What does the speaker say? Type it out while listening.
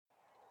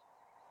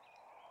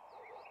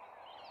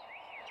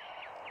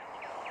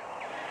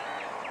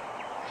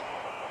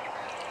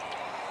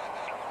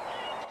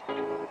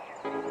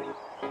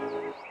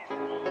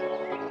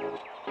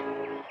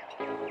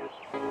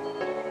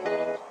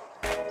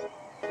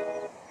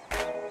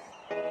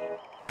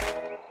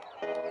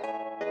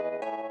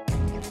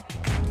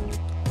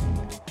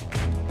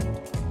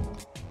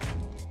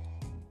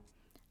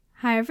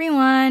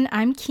everyone,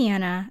 I'm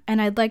Kiana, and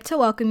I'd like to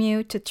welcome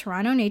you to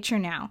Toronto Nature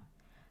Now,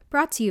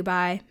 brought to you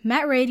by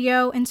Met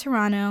Radio in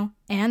Toronto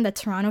and the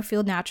Toronto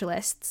Field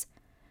Naturalists.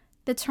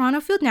 The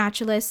Toronto Field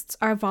Naturalists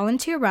are a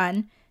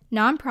volunteer-run,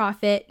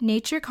 nonprofit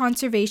nature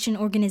conservation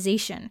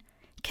organization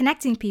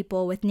connecting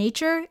people with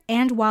nature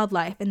and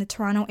wildlife in the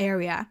Toronto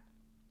area.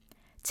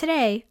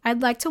 Today,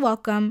 I'd like to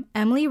welcome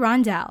Emily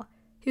Rondell,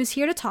 who's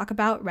here to talk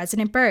about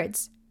resident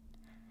birds.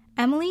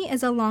 Emily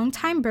is a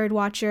longtime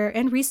birdwatcher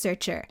and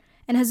researcher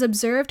and has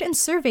observed and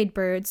surveyed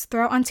birds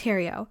throughout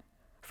Ontario,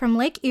 from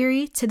Lake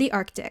Erie to the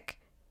Arctic.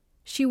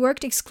 She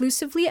worked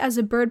exclusively as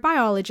a bird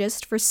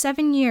biologist for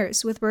 7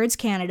 years with Birds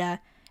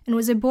Canada and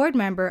was a board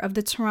member of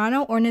the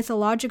Toronto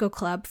Ornithological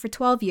Club for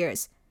 12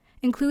 years,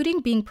 including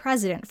being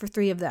president for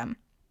 3 of them.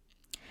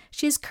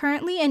 She is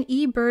currently an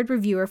e-bird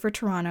reviewer for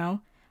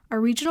Toronto, a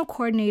regional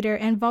coordinator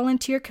and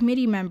volunteer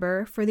committee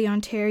member for the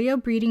Ontario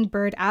Breeding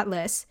Bird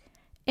Atlas,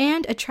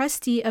 and a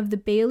trustee of the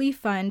Bailey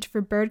Fund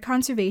for Bird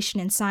Conservation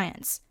and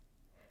Science.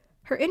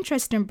 Her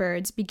interest in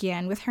birds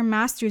began with her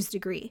master's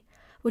degree,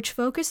 which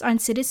focused on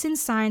citizen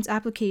science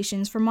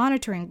applications for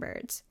monitoring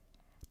birds.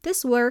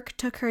 This work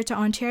took her to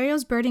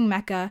Ontario's birding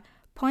mecca,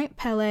 Point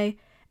Pelee,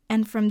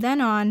 and from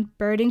then on,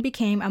 birding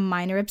became a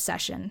minor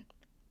obsession.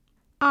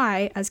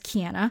 I, as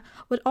Kiana,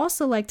 would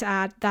also like to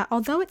add that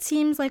although it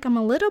seems like I'm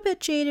a little bit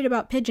jaded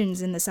about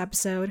pigeons in this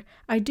episode,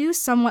 I do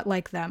somewhat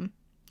like them.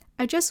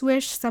 I just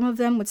wish some of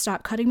them would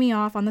stop cutting me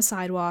off on the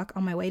sidewalk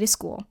on my way to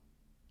school.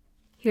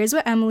 Here's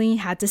what Emily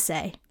had to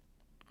say.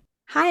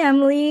 Hi,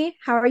 Emily.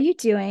 How are you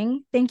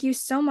doing? Thank you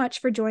so much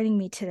for joining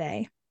me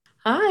today.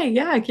 Hi,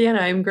 yeah, Kiana,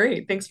 I'm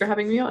great. Thanks for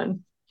having me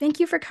on. Thank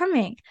you for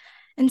coming.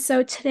 And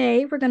so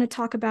today we're going to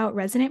talk about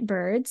resident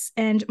birds.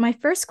 And my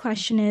first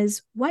question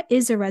is, what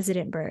is a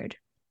resident bird?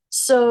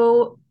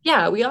 So,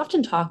 yeah, we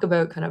often talk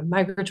about kind of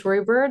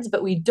migratory birds,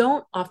 but we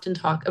don't often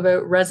talk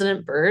about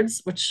resident birds,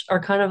 which are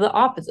kind of the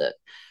opposite.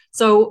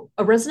 So,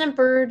 a resident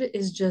bird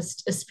is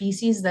just a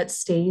species that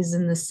stays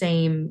in the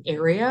same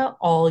area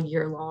all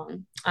year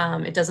long.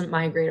 It doesn't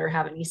migrate or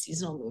have any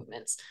seasonal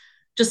movements,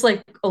 just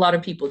like a lot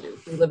of people do.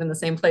 We live in the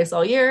same place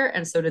all year,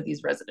 and so do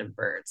these resident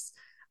birds.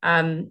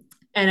 Um,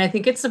 and I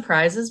think it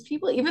surprises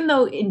people, even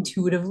though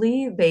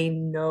intuitively they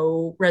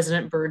know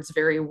resident birds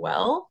very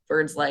well.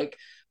 Birds like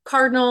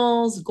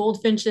cardinals,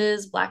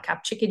 goldfinches,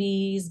 black-capped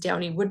chickadees,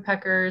 downy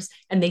woodpeckers,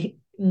 and they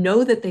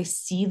know that they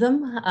see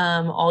them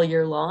all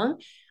year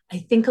long. I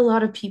think a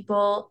lot of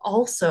people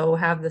also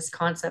have this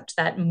concept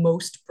that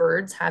most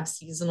birds have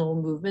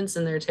seasonal movements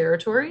in their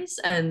territories,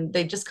 and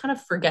they just kind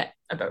of forget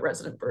about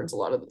resident birds a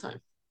lot of the time.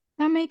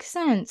 That makes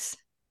sense.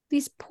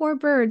 These poor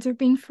birds are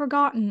being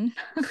forgotten.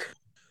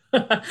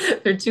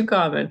 They're too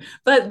common,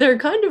 but they're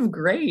kind of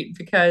great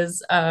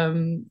because,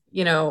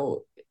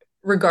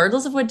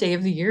 regardless of what day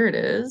of the year it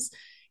is,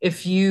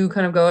 if you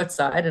kind of go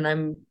outside,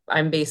 and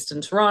I'm based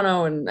in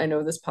Toronto, and I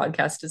know this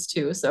podcast is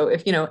too. So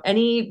if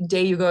any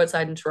day you go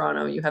outside in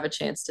Toronto, you have a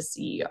chance to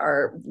see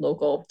our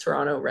local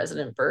Toronto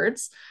resident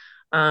birds.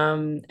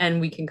 And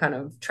we can kind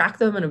of track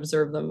them and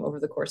observe them over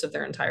the course of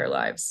their entire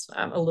lives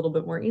a little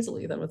bit more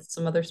easily than with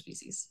some other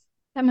species.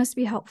 That must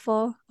be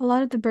helpful. A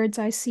lot of the birds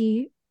I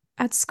see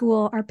at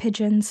school are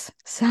pigeons.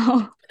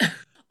 So,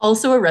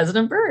 Also a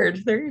resident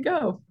bird. There you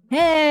go.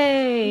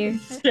 hey,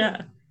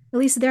 Yeah. at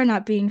least they're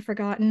not being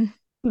forgotten.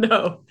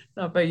 No,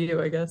 not by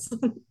you, I guess.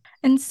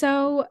 And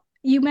so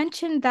you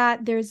mentioned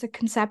that there's a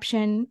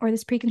conception or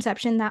this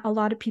preconception that a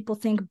lot of people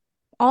think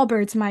all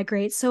birds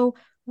migrate. So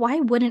why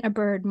wouldn't a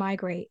bird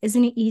migrate?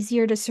 Isn't it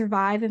easier to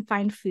survive and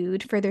find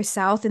food further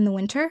south in the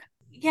winter?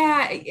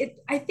 I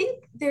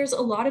think there's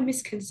a lot of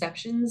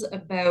misconceptions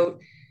about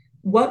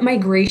what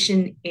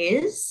migration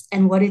is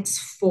and what it's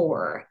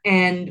for.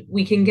 And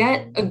we can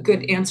get a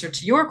good answer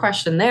to your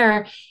question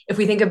there if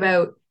we think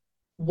about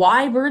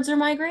why birds are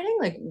migrating,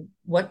 like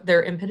what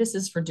their impetus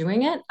is for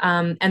doing it,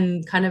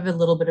 and kind of a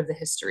little bit of the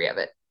history of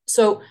it.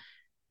 So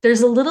there's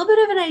a little bit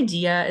of an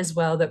idea as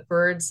well that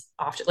birds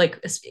often,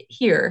 like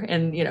here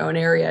in an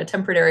area, a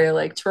temperate area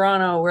like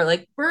Toronto, where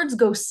like birds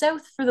go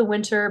south for the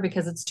winter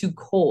because it's too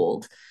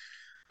cold.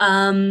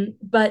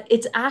 But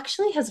it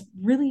actually has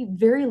really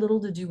very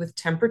little to do with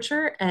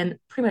temperature and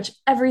pretty much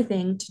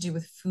everything to do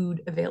with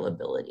food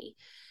availability.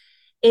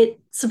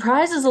 It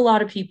surprises a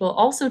lot of people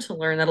also to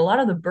learn that a lot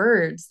of the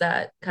birds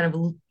that kind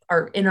of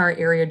are in our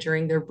area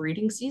during their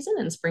breeding season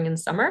in spring and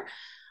summer,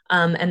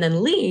 and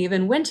then leave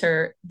in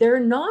winter,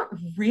 they're not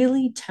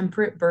really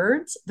temperate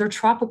birds. They're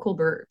tropical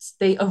birds.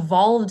 They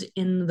evolved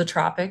in the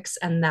tropics,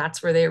 and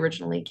that's where they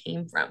originally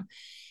came from.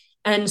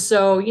 And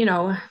so,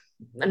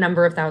 a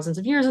number of thousands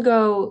of years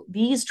ago,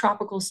 these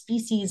tropical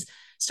species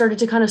started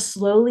to kind of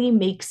slowly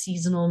make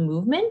seasonal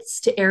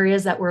movements to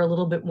areas that were a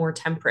little bit more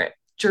temperate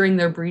during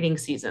their breeding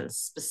seasons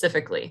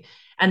specifically.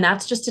 And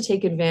that's just to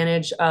take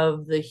advantage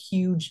of the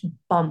huge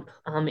bump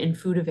in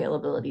food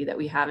availability that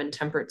we have in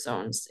temperate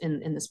zones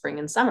in the spring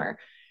and summer.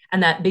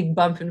 And that big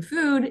bump in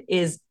food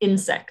is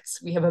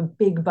insects. We have a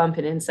big bump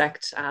in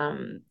insect,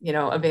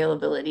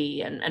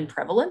 availability and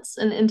prevalence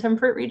in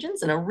temperate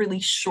regions in a really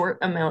short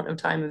amount of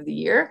time of the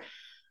year.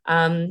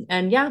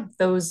 And yeah,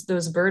 those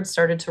birds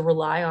started to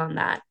rely on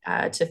that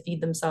to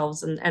feed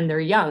themselves and their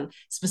young,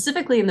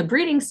 specifically in the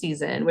breeding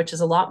season, which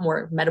is a lot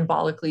more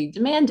metabolically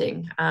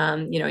demanding.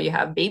 You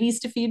have babies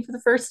to feed for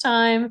the first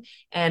time,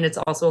 and it's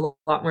also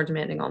a lot more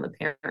demanding on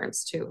the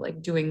parents too,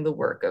 like doing the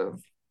work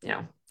of you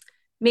know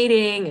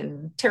mating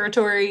and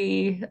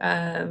territory,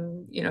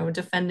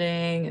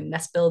 defending and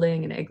nest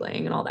building and egg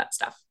laying and all that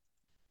stuff.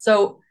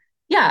 So,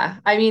 yeah,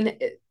 I mean,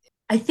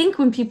 I think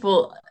when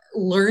people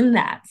learn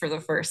that for the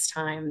first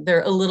time,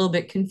 they're a little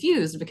bit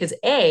confused because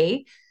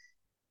the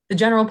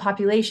general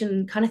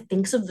population kind of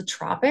thinks of the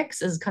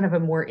tropics as kind of a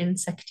more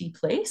insecty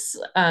place,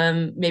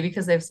 maybe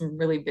because they have some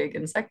really big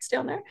insects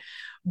down there.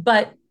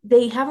 But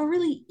they have a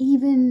really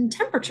even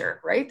temperature,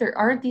 right? There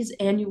aren't these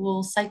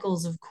annual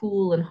cycles of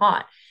cool and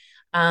hot.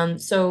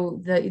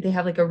 They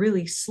have like a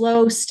really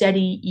slow,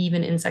 steady,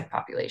 even insect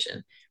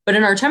population. But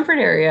in our temperate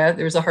area,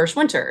 there's a harsh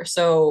winter.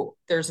 So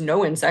there's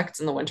no insects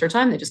in the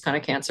wintertime. They just kind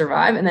of can't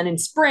survive. And then in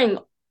spring,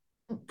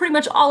 pretty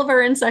much all of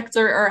our insects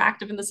are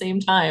active in the same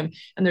time.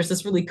 And there's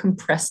this really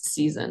compressed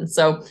season.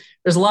 So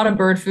there's a lot of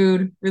bird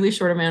food, really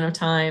short amount of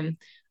time.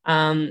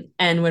 And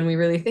when we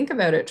really think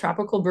about it,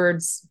 tropical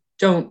birds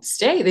don't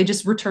stay, they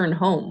just return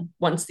home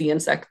once the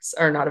insects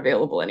are not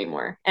available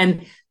anymore.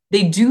 And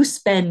they do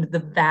spend the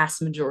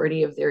vast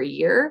majority of their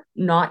year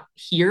not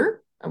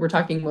here. We're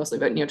talking mostly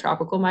about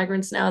neotropical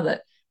migrants now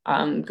that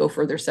go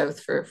further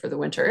south for the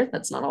winter.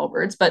 That's not all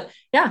birds, but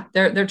yeah,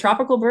 they're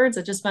tropical birds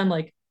that just spend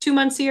like 2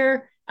 months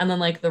here and then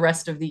like the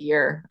rest of the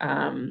year,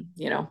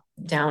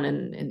 down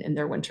in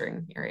their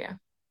wintering area.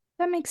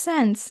 That makes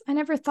sense. I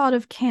never thought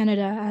of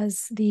Canada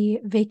as the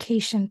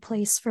vacation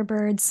place for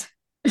birds.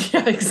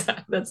 Yeah,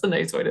 exactly. That's a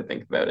nice way to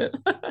think about it.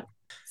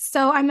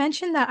 So I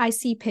mentioned that I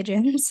see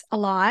pigeons a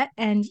lot,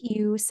 and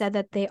you said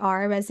that they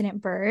are a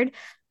resident bird.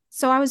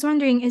 So I was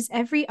wondering, is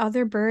every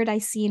other bird I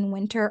see in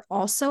winter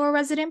also a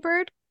resident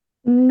bird?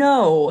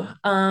 No.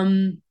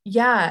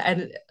 Yeah,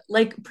 and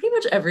like pretty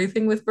much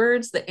everything with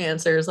birds, the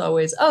answer is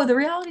always, oh, the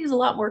reality is a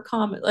lot more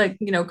common, like,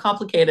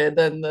 complicated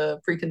than the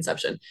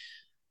preconception.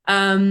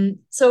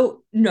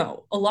 So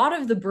no, a lot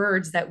of the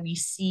birds that we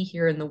see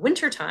here in the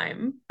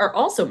wintertime are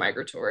also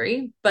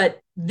migratory, but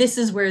this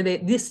is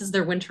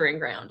their wintering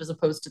ground as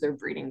opposed to their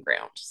breeding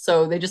ground.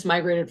 So they just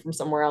migrated from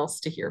somewhere else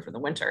to here for the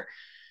winter.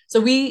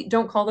 So we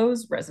don't call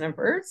those resident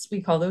birds,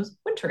 we call those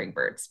wintering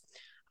birds.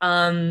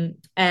 And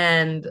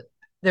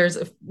there's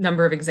a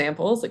number of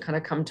examples that kind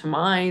of come to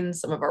mind.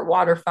 Some of our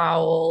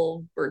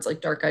waterfowl, birds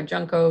like dark-eyed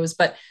juncos,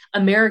 but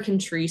American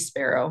tree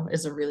sparrow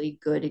is a really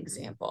good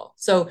example.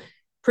 So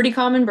pretty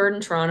common bird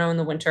in Toronto in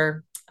the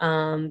winter.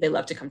 They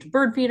love to come to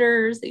bird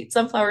feeders. They eat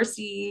sunflower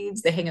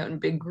seeds. They hang out in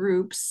big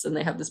groups, and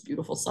they have this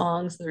beautiful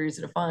song. So they're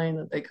easy to find.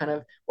 That they kind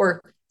of,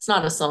 or it's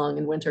not a song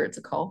in winter; it's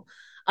a call.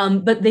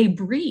 But they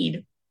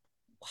breed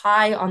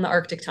high on the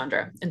Arctic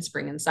tundra in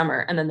spring and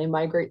summer, and then they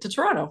migrate to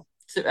Toronto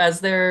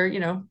as their,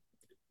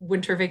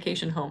 winter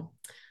vacation home.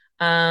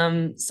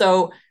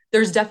 So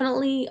there's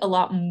definitely a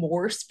lot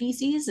more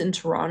species in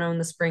Toronto in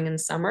the spring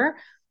and summer,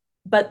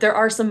 but there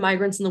are some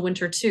migrants in the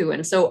winter too.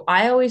 And so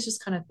I always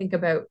just kind of think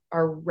about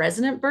our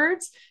resident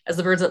birds as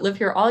the birds that live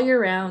here all year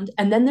round.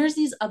 And then there's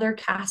these other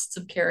casts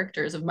of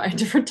characters of my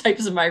different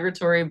types of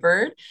migratory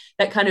bird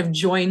that kind of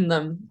join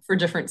them for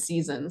different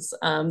seasons.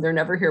 They're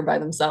never here by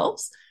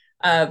themselves.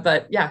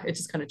 But yeah, it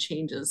just kind of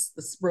changes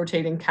this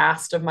rotating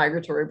cast of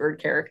migratory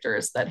bird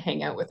characters that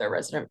hang out with our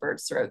resident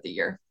birds throughout the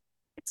year.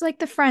 It's like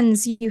the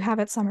friends you have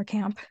at summer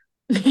camp.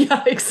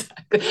 Yeah,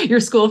 exactly.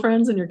 Your school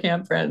friends and your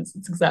camp friends.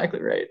 It's exactly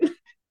right.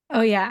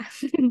 Oh, yeah.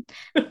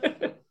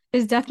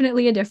 There's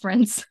definitely a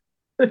difference.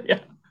 Yeah.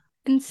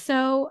 And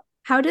so,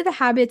 how do the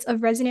habits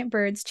of resident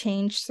birds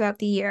change throughout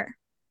the year?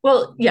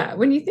 Well, yeah,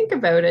 when you think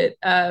about it,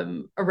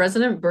 a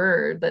resident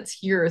bird that's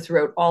here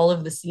throughout all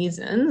of the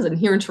seasons, and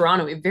here in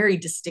Toronto, we have very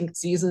distinct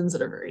seasons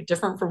that are very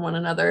different from one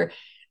another.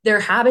 Their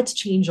habits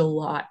change a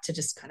lot to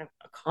just kind of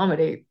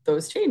accommodate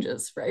those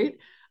changes, right?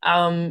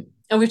 And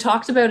we've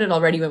talked about it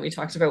already when we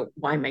talked about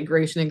why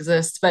migration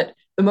exists, but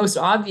the most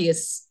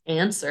obvious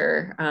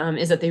answer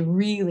is that they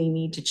really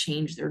need to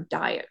change their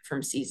diet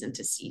from season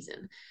to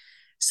season.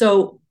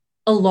 So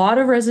a lot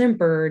of resident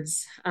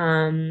birds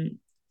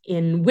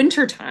in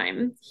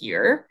wintertime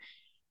here,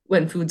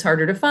 when food's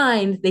harder to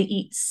find, they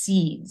eat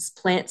seeds,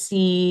 plant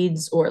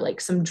seeds, or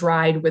like some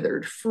dried,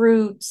 withered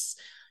fruits.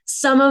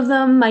 Some of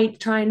them might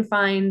try and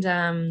find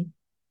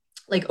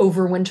like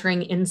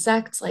overwintering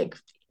insects, like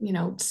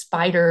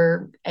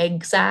spider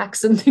egg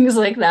sacs and things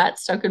like that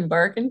stuck in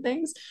bark and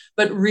things.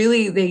 But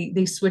really,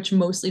 they switch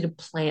mostly to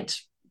plant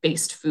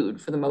based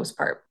food for the most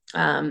part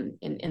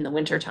in the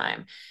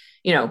wintertime.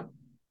 You know,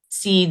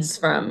 seeds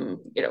from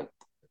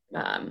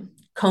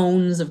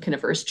cones of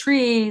coniferous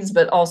trees,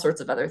 but all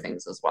sorts of other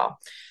things as well.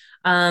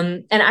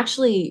 And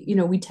actually,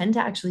 we tend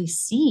to actually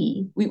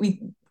see we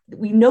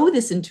know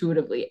this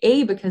intuitively.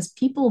 A, because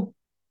people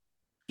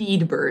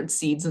feed birds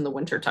seeds in the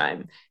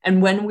wintertime.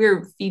 And when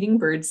we're feeding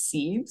birds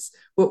seeds,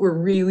 what we're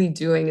really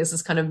doing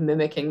is kind of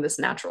mimicking this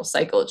natural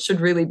cycle. It should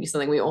really be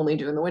something we only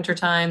do in the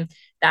wintertime.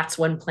 That's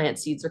when plant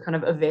seeds are kind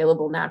of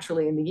available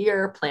naturally in the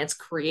year. Plants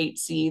create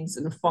seeds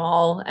in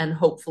fall, and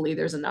hopefully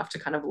there's enough to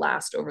kind of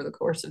last over the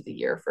course of the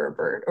year for a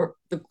bird, or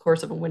the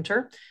course of a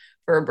winter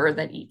for a bird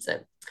that eats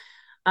it.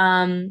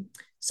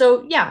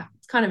 So yeah,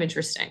 it's kind of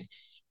interesting.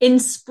 In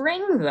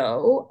spring,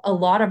 though, a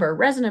lot of our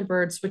resident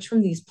birds switch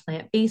from these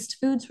plant-based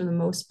foods for the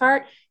most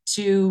part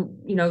to,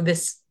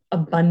 this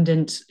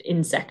abundant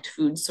insect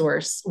food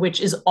source, which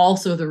is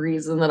also the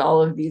reason that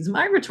all of these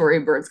migratory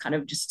birds kind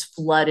of just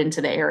flood into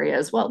the area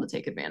as well to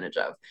take advantage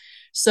of.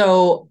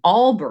 So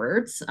all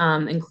birds,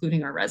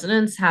 including our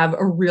residents, have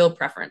a real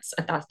preference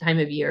at that time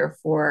of year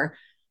for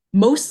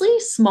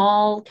mostly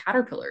small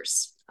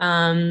caterpillars.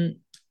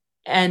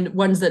 And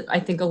ones that I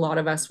think a lot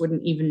of us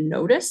wouldn't even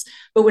notice.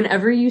 But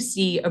whenever you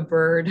see a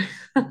bird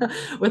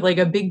with like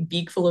a big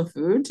beak full of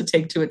food to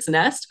take to its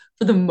nest,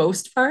 for the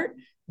most part,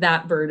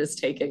 that bird is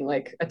taking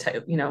like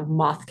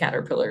moth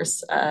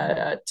caterpillars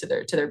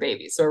to their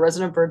babies. So our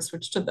resident birds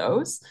switch to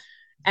those,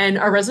 and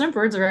our resident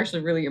birds are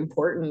actually really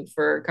important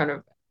for kind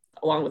of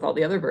along with all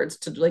the other birds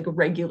to like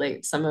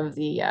regulate some of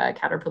the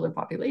caterpillar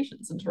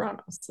populations in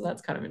Toronto. So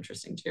that's kind of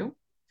interesting too.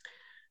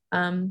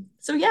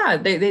 So yeah,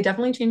 they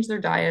definitely change their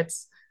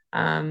diets.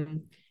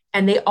 Um,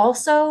 and they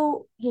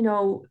also,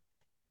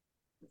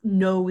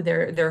 know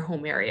their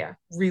home area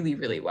really,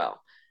 really well.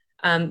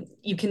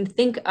 You can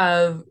think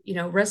of,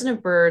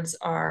 resident birds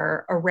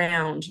are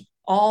around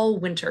all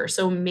winter.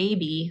 So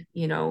maybe,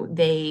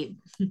 they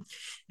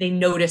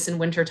notice in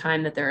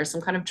wintertime that there are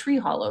some kind of tree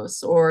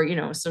hollows or,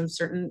 some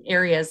certain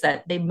areas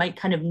that they might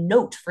kind of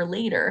note for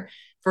later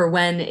for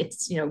when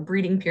it's,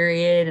 breeding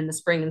period in the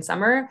spring and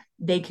summer,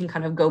 they can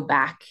kind of go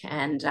back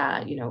and,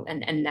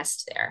 and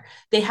nest there.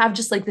 They have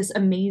just like this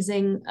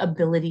amazing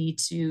ability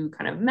to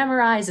kind of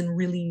memorize and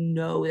really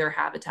know their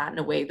habitat in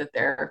a way that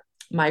their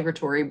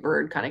migratory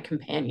bird kind of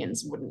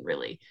companions wouldn't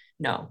really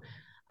know.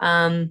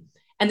 And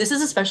this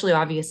is especially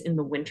obvious in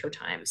the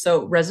wintertime.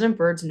 So resident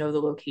birds know the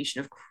location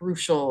of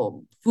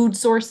crucial food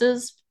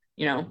sources,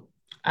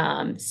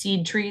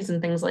 seed trees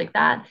and things like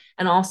that,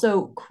 and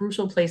also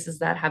crucial places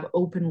that have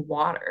open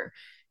water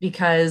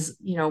because,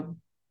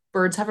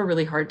 birds have a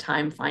really hard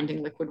time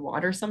finding liquid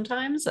water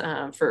sometimes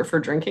for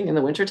drinking in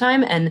the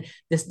wintertime. And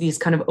these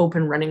kind of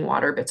open running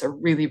water bits are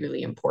really,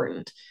 really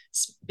important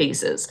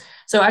spaces.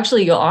 So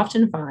actually, you'll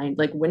often find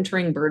like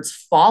wintering birds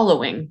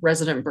following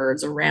resident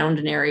birds around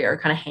an area or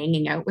kind of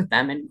hanging out with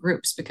them in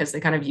groups because they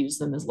kind of use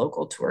them as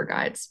local tour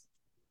guides.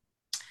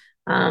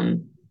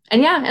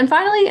 And yeah, and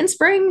finally in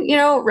spring,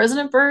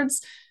 resident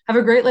birds have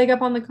a great leg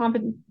up on the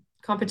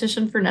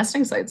competition for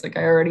nesting sites, like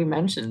I already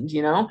mentioned.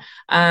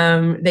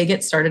 They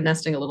get started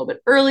nesting a little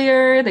bit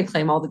earlier. They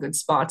claim all the good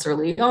spots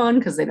early on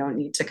because they don't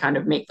need to kind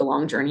of make the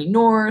long journey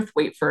north,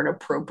 wait for an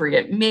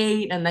appropriate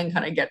mate, and then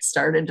kind of get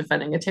started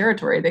defending a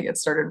territory. They get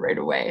started right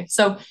away.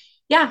 So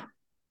yeah,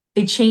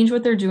 they change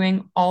what they're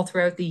doing all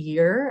throughout the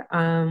year.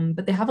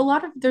 But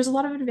there's a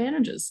lot of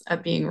advantages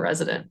at being a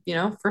resident,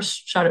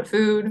 first shot at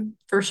food,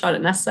 first shot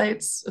at nest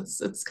sites.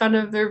 It's kind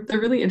of, they're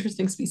really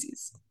interesting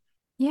species.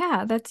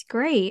 Yeah, that's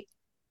great.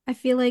 I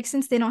feel like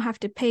since they don't have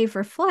to pay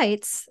for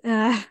flights,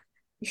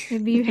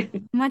 it'd be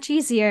much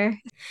easier.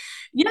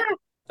 Yeah,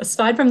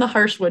 aside from the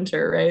harsh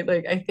winter, right?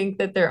 Like I think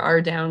that there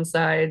are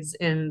downsides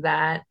in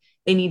that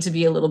they need to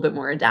be a little bit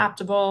more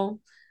adaptable.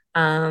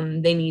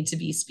 They need to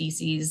be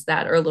species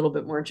that are a little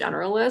bit more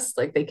generalist.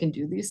 Like they can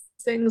do these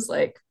things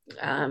like,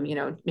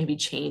 maybe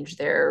change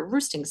their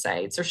roosting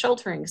sites or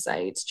sheltering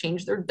sites,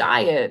 change their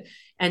diet,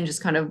 and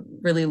just kind of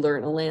really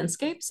learn a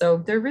landscape. So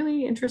they're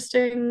really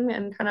interesting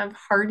and kind of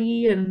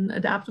hardy and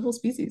adaptable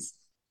species.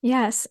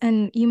 Yes,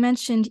 and you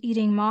mentioned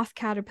eating moth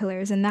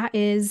caterpillars, and that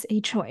is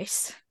a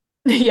choice.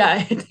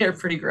 Yeah, they're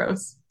pretty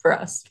gross for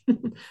us.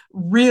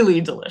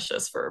 Really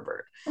delicious for a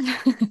bird.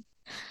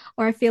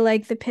 Or I feel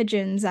like the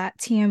pigeons at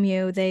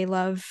TMU, they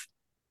love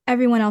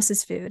everyone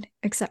else's food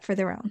except for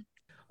their own.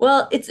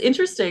 Well, it's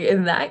interesting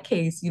in that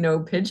case,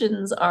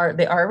 pigeons are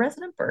a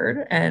resident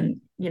bird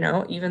and,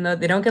 even though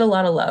they don't get a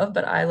lot of love,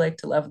 but I like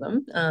to love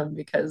them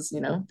because,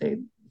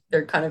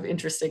 they're kind of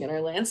interesting in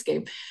our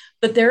landscape,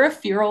 but they're a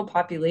feral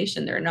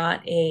population. They're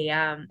not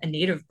a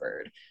native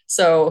bird.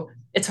 So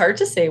it's hard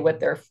to say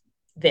what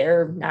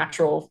their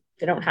natural,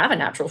 they don't have a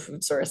natural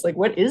food source. Like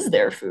what is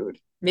their food?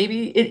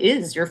 Maybe it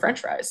is your French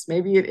fries.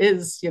 Maybe it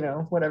is,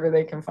 whatever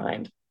they can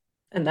find.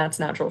 And that's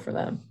natural for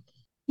them.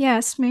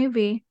 Yes,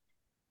 maybe.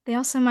 They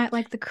also might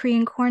like the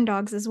Korean corn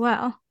dogs as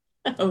well.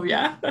 Oh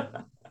yeah.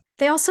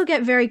 They also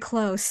get very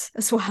close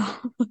as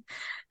well.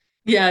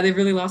 Yeah, they've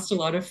really lost a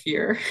lot of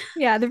fear.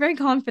 Yeah, they're very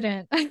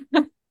confident.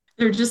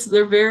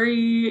 They're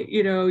very,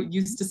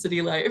 used to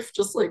city life,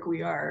 just like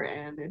we are,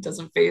 and it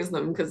doesn't phase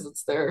them because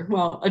it's their,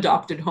 well,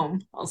 adopted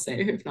home, I'll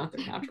say, if not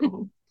their natural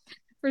home.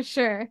 For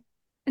sure.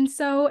 And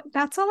so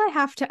that's all I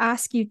have to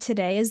ask you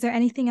today. Is there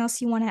anything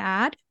else you want to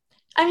add?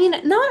 I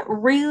mean, not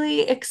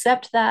really,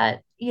 except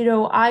that,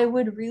 I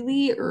would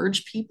really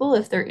urge people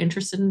if they're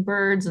interested in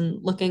birds and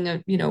looking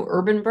at,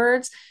 urban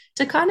birds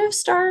to kind of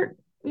start,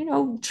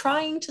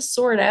 trying to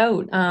sort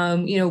out,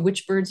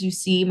 which birds you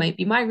see might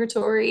be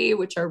migratory,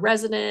 which are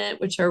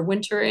resident, which are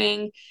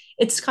wintering.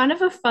 It's kind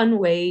of a fun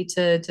way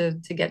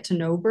to get to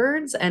know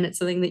birds, and it's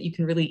something that you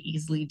can really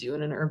easily do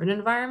in an urban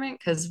environment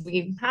because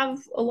we have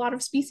a lot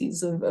of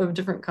species of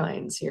different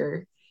kinds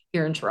here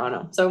in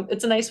Toronto. So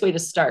it's a nice way to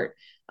start.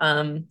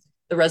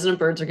 The resident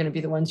birds are going to be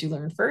the ones you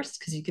learn first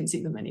because you can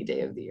see them any day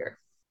of the year.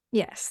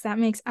 Yes, that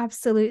makes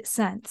absolute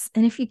sense.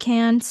 And if you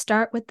can,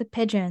 start with the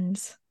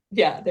pigeons.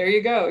 Yeah, there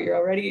you go. You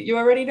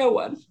already know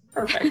one.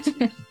 Perfect.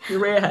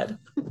 You're way ahead.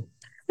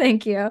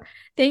 Thank you.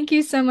 Thank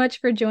you so much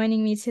for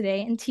joining me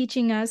today and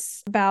teaching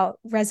us about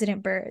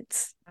resident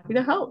birds. Happy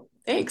to help.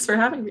 Thanks for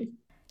having me.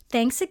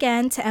 Thanks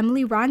again to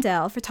Emily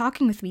Rondell for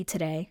talking with me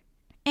today.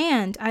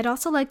 And I'd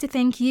also like to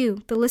thank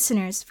you, the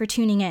listeners, for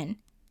tuning in.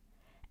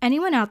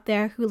 Anyone out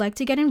there who'd like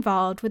to get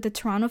involved with the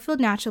Toronto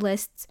Field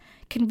Naturalists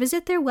can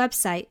visit their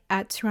website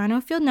at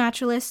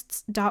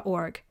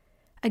torontofieldnaturalists.org.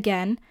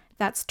 Again,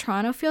 that's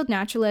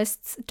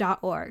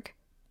torontofieldnaturalists.org.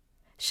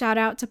 Shout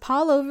out to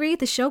Paul Overy,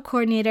 the show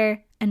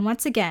coordinator, and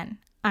once again,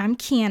 I'm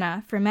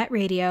Kiana for Met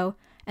Radio,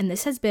 and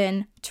this has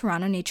been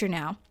Toronto Nature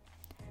Now.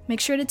 Make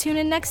sure to tune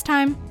in next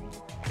time.